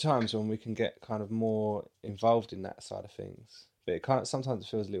will be times when we can get kind of more involved in that side of things. But sometimes it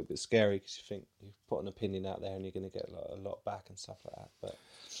feels a little bit scary because you think you've put an opinion out there and you're going to get a lot back and stuff like that. But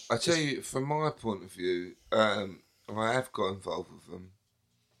I tell you, from my point of view, I have got involved with them,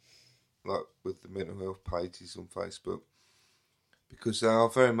 like with the mental health pages on Facebook, because they are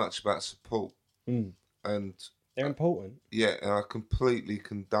very much about support, and they're important. Yeah, and I completely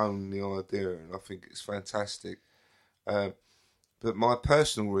condone the idea, and I think it's fantastic. But my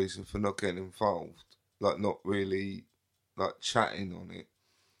personal reason for not getting involved, like not really like chatting on it,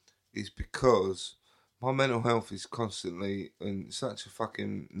 is because my mental health is constantly in such a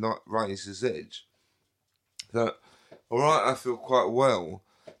fucking not razor's edge that, alright, I feel quite well,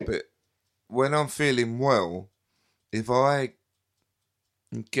 but when I'm feeling well, if I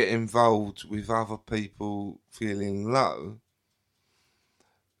get involved with other people feeling low,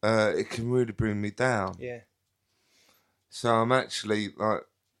 it can really bring me down. Yeah. So I'm actually like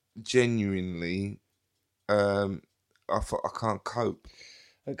genuinely, I thought I can't cope.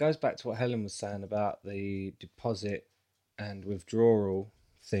 It goes back to what Helen was saying about the deposit and withdrawal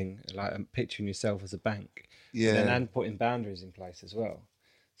thing, like picturing yourself as a bank, and putting boundaries in place as well.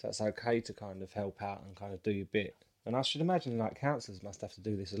 So it's okay to kind of help out and kind of do your bit. And I should imagine like counsellors must have to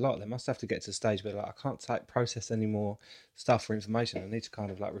do this a lot. They must have to get to a stage where like I can't process any more stuff or information. I need to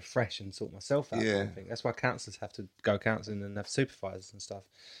kind of like refresh and sort myself out. Yeah. I think that's why counsellors have to go counselling and have supervisors and stuff,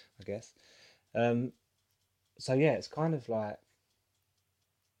 I guess. So yeah, it's kind of like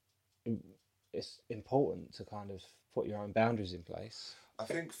it's important to kind of put your own boundaries in place. I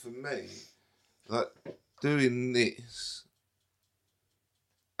think for me, like doing this,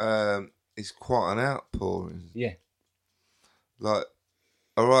 is quite an outpouring. Yeah. Like,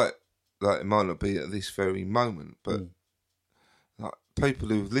 all right, like it might not be at this very moment, but like people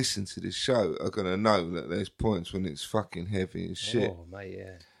who've listened to this show are gonna know that there's points when it's fucking heavy as shit. Oh mate,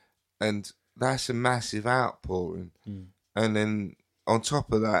 yeah. And that's a massive outpouring. And then on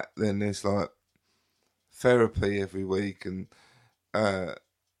top of that, then there's like therapy every week, and like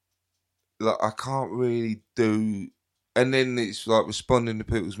I can't really do. And then it's like responding to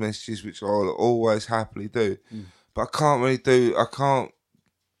people's messages, which I'll always happily do. But I can't really do.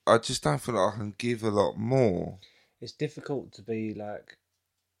 I just don't feel like I can give a lot more. It's difficult to be like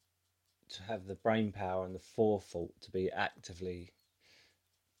to have the brain power and the forethought to be actively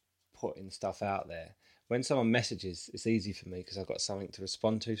putting stuff out there. When someone messages, it's easy for me because I've got something to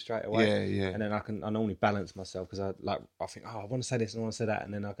respond to straight away. Yeah. And then I normally balance myself because I think, I want to say this and I want to say that,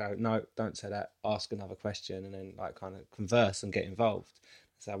 and then I go, no, don't say that. Ask another question, and then like kind of converse and get involved.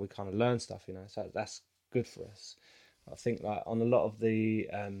 That's how we kind of learn stuff, you know. So that's good for us. I think like on a lot of the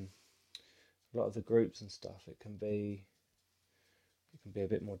groups and stuff, it can be a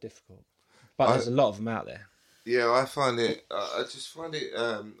bit more difficult. But there's a lot of them out there. Yeah, I find it. I just find it.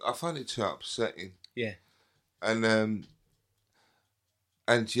 I find it too upsetting. Yeah. And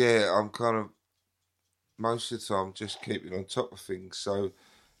yeah, I'm kind of most of the time just keeping on top of things. So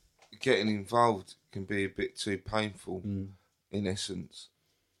getting involved can be a bit too painful, in essence,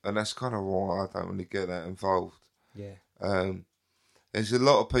 and that's kind of why I don't really get that involved. Yeah. There's a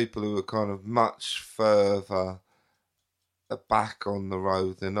lot of people who are kind of much further back on the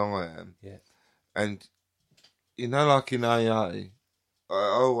road than I am. Yeah. And, you know, like in AA, I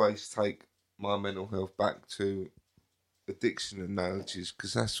always take my mental health back to addiction analogies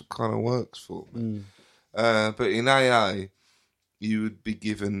because that's what kind of works for me. But in AA, you would be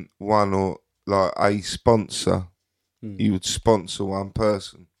given one or like a sponsor. You would sponsor one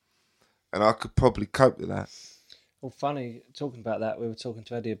person. And I could probably cope with that. Well, funny, talking about that, we were talking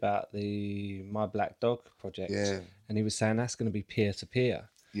to Eddie about the My Black Dog project. Yeah. And he was saying that's going to be peer-to-peer.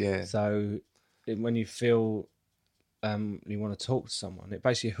 Yeah. So when you feel you want to talk to someone, it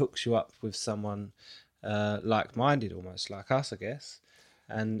basically hooks you up with someone like-minded, almost like us, I guess.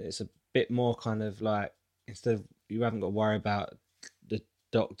 And it's a bit more kind of like, instead of, you haven't got to worry about the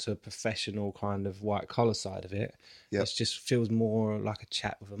doctor professional kind of white-collar side of it. Yep. It just feels more like a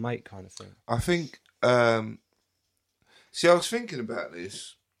chat with a mate kind of thing. I think... see, I was thinking about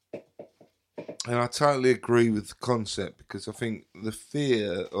this, and I totally agree with the concept because I think the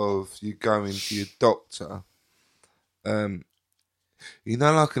fear of you going to your doctor, you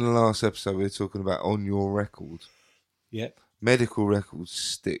know, like in the last episode we were talking about on your record. Yep. Medical records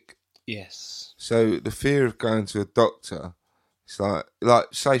stick. Yes. So the fear of going to a doctor, it's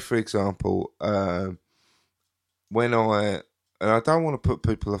like say for example, when and I don't want to put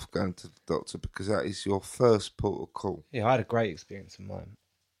people off going to the doctor because that is your first port of call. Yeah, I had a great experience in mine.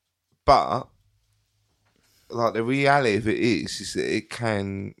 But, like, the reality of it is that it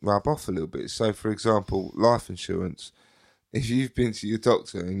can rub off a little bit. So, for example, life insurance. If you've been to your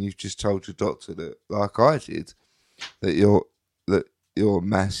doctor and you've just told your doctor that, like I did, that you're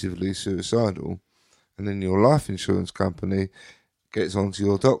massively suicidal, and then your life insurance company gets onto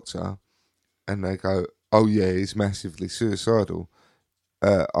your doctor and they go, oh yeah, he's massively suicidal.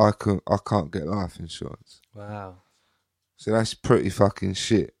 I can't get life insurance. Wow. So that's pretty fucking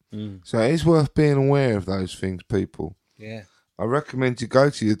shit. So it is worth being aware of those things, people. Yeah. I recommend you go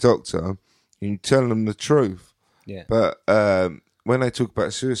to your doctor and you tell them the truth. Yeah. But when they talk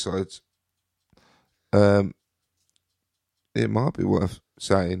about suicides, it might be worth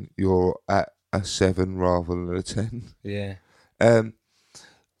saying you're at a 7 rather than a 10. Yeah.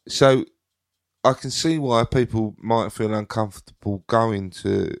 So I can see why people might feel uncomfortable going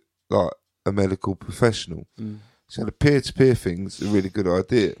to like a medical professional. So the peer-to-peer thing's a really good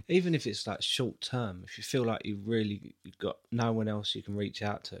idea. Even if it's like short term, if you feel like you've got no one else you can reach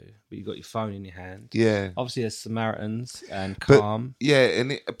out to, but you've got your phone in your hand. Yeah. Obviously, there's Samaritans and Calm.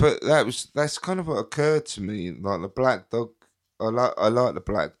 But that's kind of what occurred to me. Like the black dog, I like the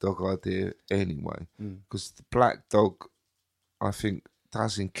black dog idea anyway, because the black dog, I think,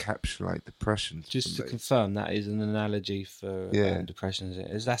 does encapsulate depression. Just to confirm, that is an analogy for depression.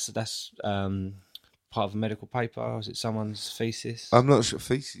 Is that's part of a medical paper, or is it someone's thesis? I'm not sure.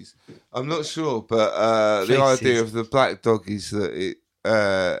 Feces. I'm not sure, but the idea of the black dog is that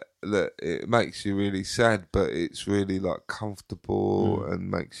it makes you really sad, but it's really like comfortable and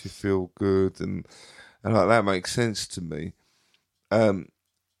makes you feel good, and like that makes sense to me.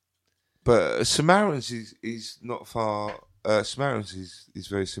 But Samaritans is not far. Samaritans is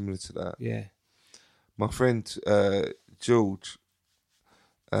very similar to that. Yeah. My friend George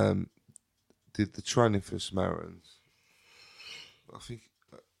did the training for Samaritans. I think,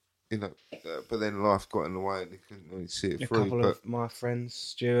 but then life got in the way and he couldn't really see it through. A couple of my friends,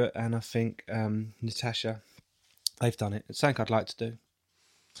 Stuart and I think Natasha, they've done it. It's something I'd like to do.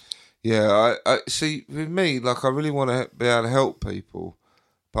 Yeah, I see. With me, like I really want to be able to help people,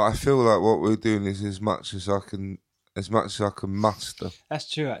 but I feel like what we're doing is as much as I can muster.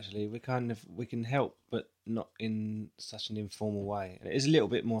 That's true. Actually, we can help, but not in such an informal way. And it is a little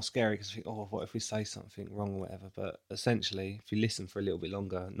bit more scary because I think, oh, what if we say something wrong or whatever? But essentially, if you listen for a little bit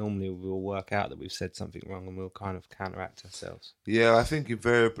longer, normally we'll work out that we've said something wrong and we'll kind of counteract ourselves. Yeah, I think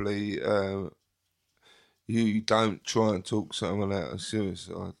invariably you don't try and talk someone out of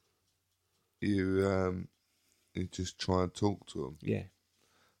suicide. You just try and talk to them. Yeah.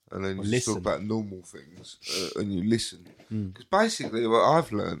 And then you just talk about normal things and you listen. Because basically what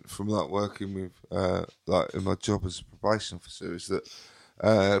I've learned from like working with, like in my job as a probation officer is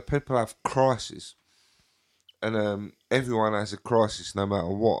that people have crisis and everyone has a crisis no matter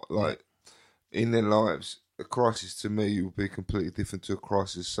what. Like in their lives, a crisis to me will be completely different to a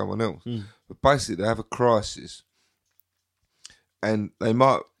crisis to someone else. But basically, they have a crisis, and they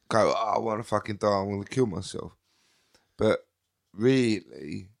might go, "Oh, I want to fucking die. I want to kill myself." But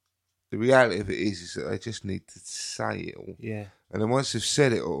really, the reality of it is that they just need to say it all. Yeah. And then once they've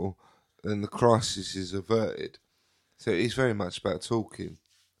said it all, then the crisis is averted. So it's very much about talking.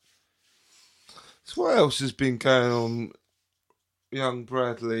 So what else has been going on, young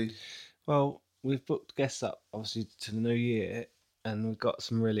Bradley? Well, we've booked guests up, obviously, to the new year, and we've got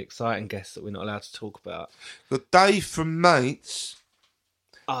some really exciting guests that we're not allowed to talk about. Got Dave from Mates.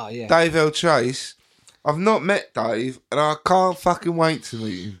 Ah, yeah. Dave L. Chase. I've not met Dave, and I can't fucking wait to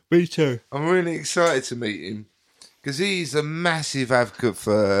meet him. Me too. I'm really excited to meet him because he's a massive advocate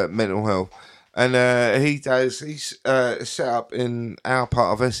for mental health, and he's set up in our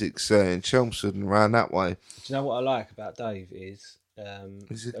part of Essex, in Chelmsford and around that way. Do you know what I like about Dave is a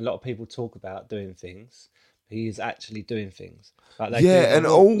lot of people talk about doing things. He is actually doing things. Like they do and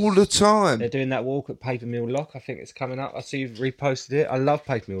walks. all the time. They're doing that walk at Paper Mill Lock. I think it's coming up. I see you've reposted it. I love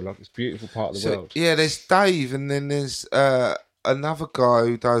Paper Mill Lock. It's a beautiful part of the world. Yeah, there's Dave, and then there's another guy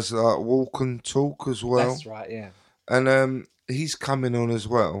who does walk and talk as well. That's right, yeah. And he's coming on as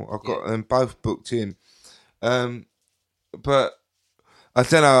well. I've got them both booked in. But I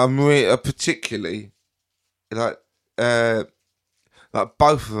don't know. I'm really particularly like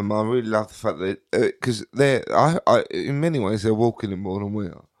both of them. I really love the fact that because I in many ways they're walking it more than we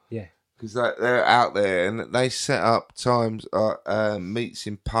are. Yeah, because they're out there and they set up times meets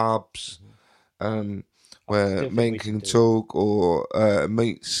in pubs. Where men can talk, or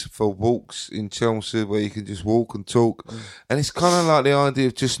meets for walks in Chelsea where you can just walk and talk. And it's kind of like the idea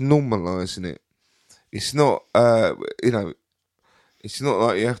of just normalising it. It's not, it's not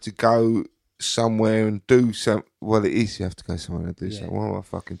like you have to go somewhere and do some. Well, it is. You have to go somewhere and do something. What am I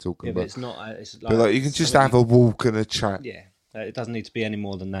fucking talking about? But it's not. It's but like you can just have a walk and a chat. Yeah, it doesn't need to be any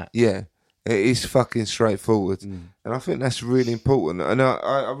more than that. Yeah. It is fucking straightforward. And I think that's really important. And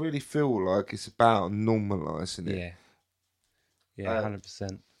I really feel like it's about normalising it. Yeah,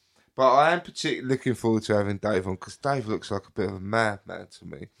 100%. But I am particularly looking forward to having Dave on, because Dave looks like a bit of a madman to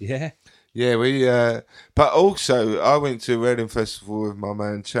me. Yeah? Yeah, but also, I went to a Reading Festival with my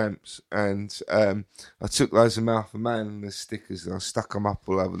man Champs, and I took loads of Mouth of Manliness stickers and I stuck them up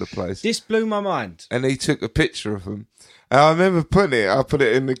all over the place. This blew my mind. And he took a picture of them. And I remember I put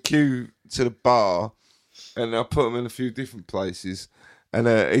it in the queue to the bar, and I put them in a few different places, and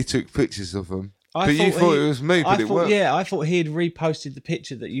he took pictures of them. You thought it was me, but it weren't. Yeah, I thought he had reposted the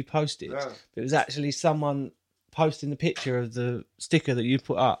picture that you posted. Yeah. It was actually someone posting the picture of the sticker that you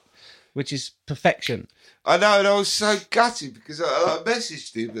put up, which is perfection. I know, and I was so gutted because I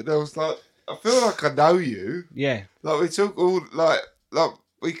messaged him, and I was like, I feel like I know you. Yeah. Like we talk all like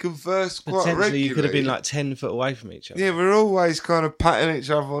we converse quite regularly. Potentially, you could have been like 10 foot away from each other. Yeah, we're always kind of patting each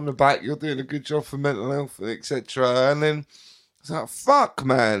other on the back. You're doing a good job for mental health, etc. And then it's like, fuck,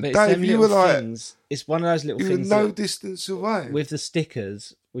 man. But Dave, you were like... things, it's one of those little you things... You were no distance away. With the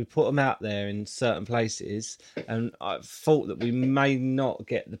stickers, we put them out there in certain places, and I thought that we may not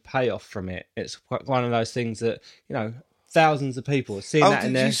get the payoff from it. It's one of those things that, thousands of people are seeing that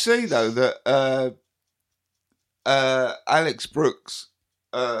in there. Did you see, though, that Alex Brooks...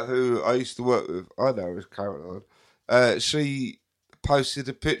 who I used to work with, I know her as Caroline, she posted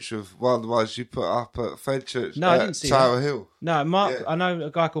a picture of one of the ones you put up at Fenchurch I didn't see Tower that. Hill. No, Mark, yeah. I know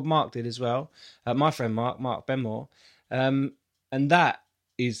a guy called Mark did as well. My friend Mark Benmore. And that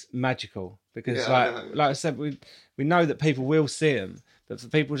is magical because, like I said, we know that people will see them, but for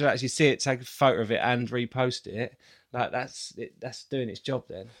people to actually see it, take a photo of it and repost it, like that's doing its job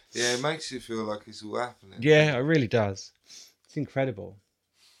then. Yeah, it makes you feel like it's all happening. Yeah, it really does. It's incredible.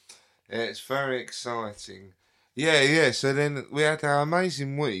 Yeah, it's very exciting. Yeah. So then we had our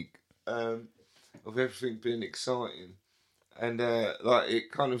amazing week of everything being exciting, and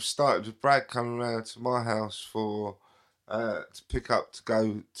it kind of started with Brad coming around to my house for to pick up to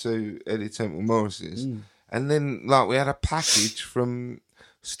go to Eddie Temple Morris's, and then we had a package from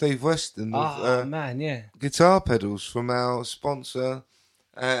Steve Weston of guitar pedals from our sponsor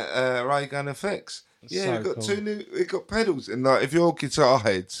Ray Gun Effects. That's yeah, so we've got cool. we've got pedals, and if you're guitar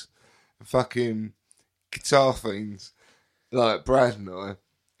heads, fucking guitar fiends like Brad and I,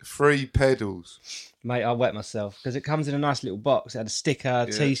 3 pedals. Mate, I wet myself because it comes in a nice little box. It had a sticker,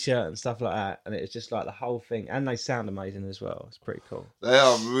 t-shirt and stuff like that, and it's just like the whole thing, and they sound amazing as well. It's pretty cool. They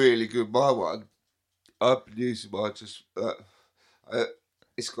are really good. My one, I've been using mine just I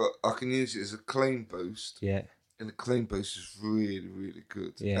can use it as a clean boost. Yeah. And the clean boost is really, really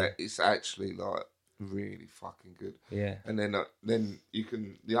good. Yeah. It's actually really fucking good. Yeah. And then you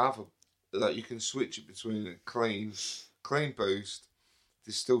can you can switch it between a clean boost,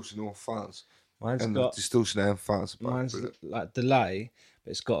 distortion or fuzz. Mine's and got the distortion and fuzz. mine's like delay,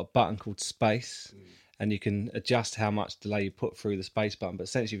 but it's got a button called space, and you can adjust how much delay you put through the space button. But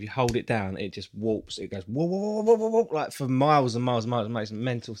essentially, if you hold it down, it just warps. It goes whoa, whoa, whoa, whoa, whoa, like for miles and miles and miles. It makes a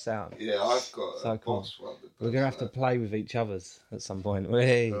mental sound. Yeah, I've got So a cool. boss one. We're gonna have to play with each other's at some point.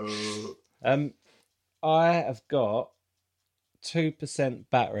 I have got 2%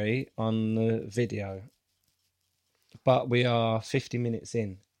 battery on the video, but we are 50 minutes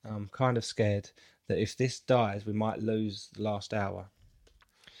in. I'm kind of scared that if this dies, we might lose the last hour.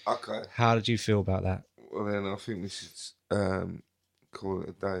 Okay. How did you feel about that? Well, then I think we should call it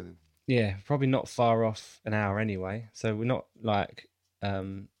a day then. Yeah, probably not far off an hour anyway. So we're not like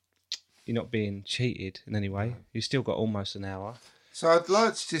you're not being cheated in any way. You still got almost an hour. So I'd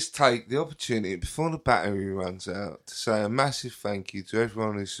like to just take the opportunity before the battery runs out to say a massive thank you to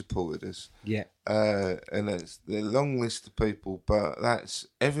everyone who supported us. Yeah. And it's the long list of people, but that's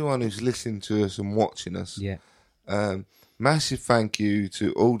everyone who's listening to us and watching us. Yeah. Massive thank you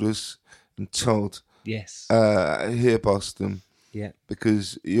to Aldous and Todd. Yes. Here, Boston. Yeah.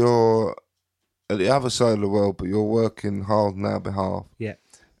 Because you're at the other side of the world, but you're working hard on our behalf. Yeah.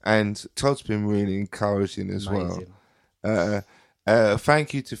 And Todd's been really encouraging as Amazing. well.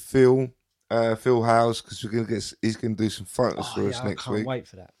 Thank you to Phil Howes, because he's gonna do some photos for us next week. I can't wait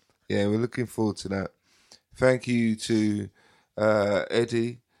for that. Yeah, we're looking forward to that. Thank you to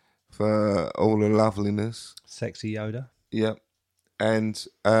Eddie for all the loveliness. Sexy Yoda. Yep. And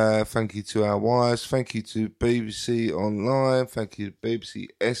thank you to our wives. Thank you to BBC Online. Thank you to BBC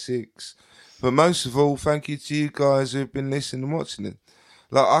Essex. But most of all, thank you to you guys who've been listening and watching it.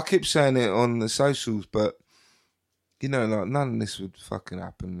 Like, I keep saying it on the socials, but you know, like, none of this would fucking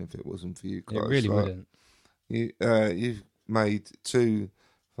happen if it wasn't for you guys. It really wouldn't. You've made 2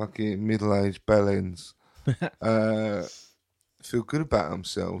 fucking middle-aged bellends feel good about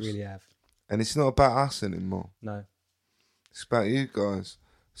themselves. Really have. And it's not about us anymore. No. It's about you guys.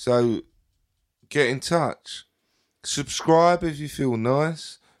 So get in touch. Subscribe if you feel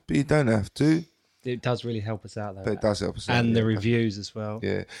nice, but you don't have to. It does really help us out, though. But it does help us out. And the reviews as well.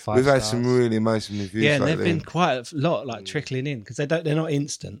 Yeah. 5 We've had stars. some really amazing reviews. Yeah, and lately. they've been quite a lot like trickling in because they're not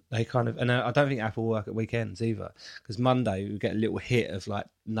instant. They kind of, and I don't think Apple work at weekends either, because Monday we get a little hit of like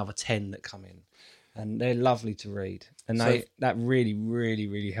another 10 that come in, and they're lovely to read, and that really, really,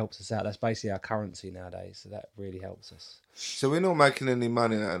 really helps us out. That's basically our currency nowadays, so that really helps us. So we're not making any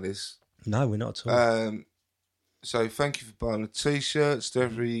money out of this. No, we're not at all. So thank you for buying the t-shirts to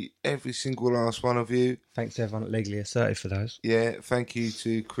every single last one of you. Thanks to everyone at Legally Assertive for those. Yeah, thank you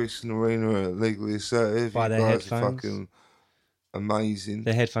to Chris and Arena at Legally Assertive. Buy their you guys headphones. are fucking amazing.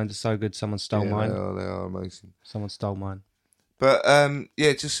 Their headphones are so good. Someone stole mine. They are amazing. Someone stole mine. But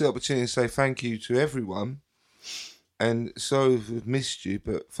just the opportunity to say thank you to everyone. And sorry if we've missed you,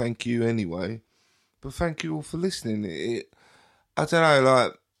 but thank you anyway. But thank you all for listening. I don't know,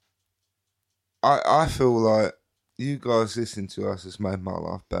 like, I feel like you guys listening to us has made my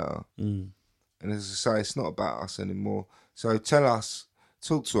life better. And as I say, it's not about us anymore. So tell us,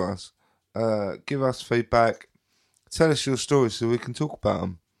 talk to us, give us feedback, tell us your stories so we can talk about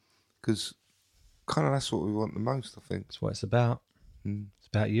them. Because kind of that's what we want the most, I think. That's what it's about. It's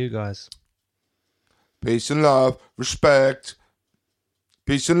about you guys. Peace and love, respect,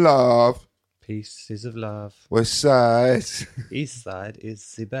 peace and love. Pieces of love. West side. East side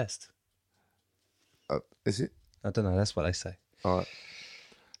is the best. Is it? I don't know. That's what they say. All right.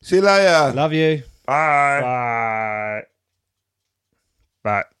 See you later. Love you. Bye. Bye.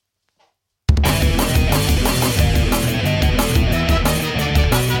 Bye.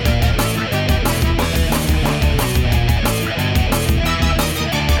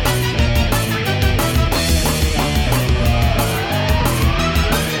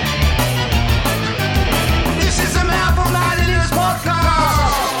 This is a man from Manliness podcast.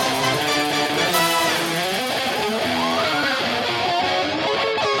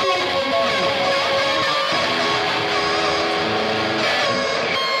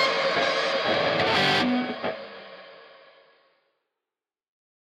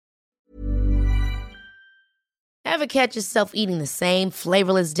 Ever catch yourself eating the same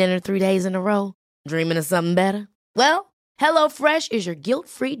flavorless dinner 3 days in a row? Dreaming of something better? Well, HelloFresh is your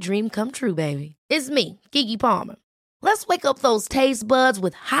guilt-free dream come true, baby. It's me, Keke Palmer. Let's wake up those taste buds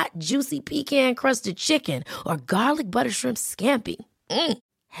with hot, juicy pecan-crusted chicken or garlic butter shrimp scampi.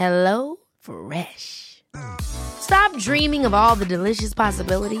 Hello Fresh. Stop dreaming of all the delicious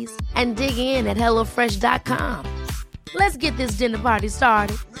possibilities and dig in at HelloFresh.com. Let's get this dinner party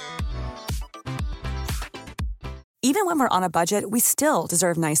started. Even when we're on a budget, we still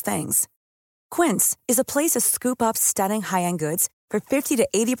deserve nice things. Quince is a place to scoop up stunning high-end goods for 50 to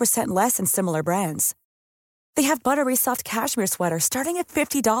 80% less than similar brands. They have buttery soft cashmere sweaters starting at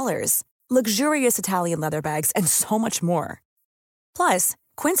 $50, luxurious Italian leather bags, and so much more. Plus,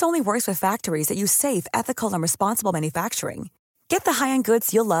 Quince only works with factories that use safe, ethical, and responsible manufacturing. Get the high-end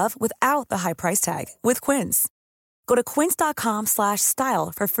goods you'll love without the high price tag with Quince. Go to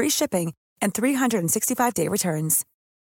quince.com/style for free shipping and 365-day returns.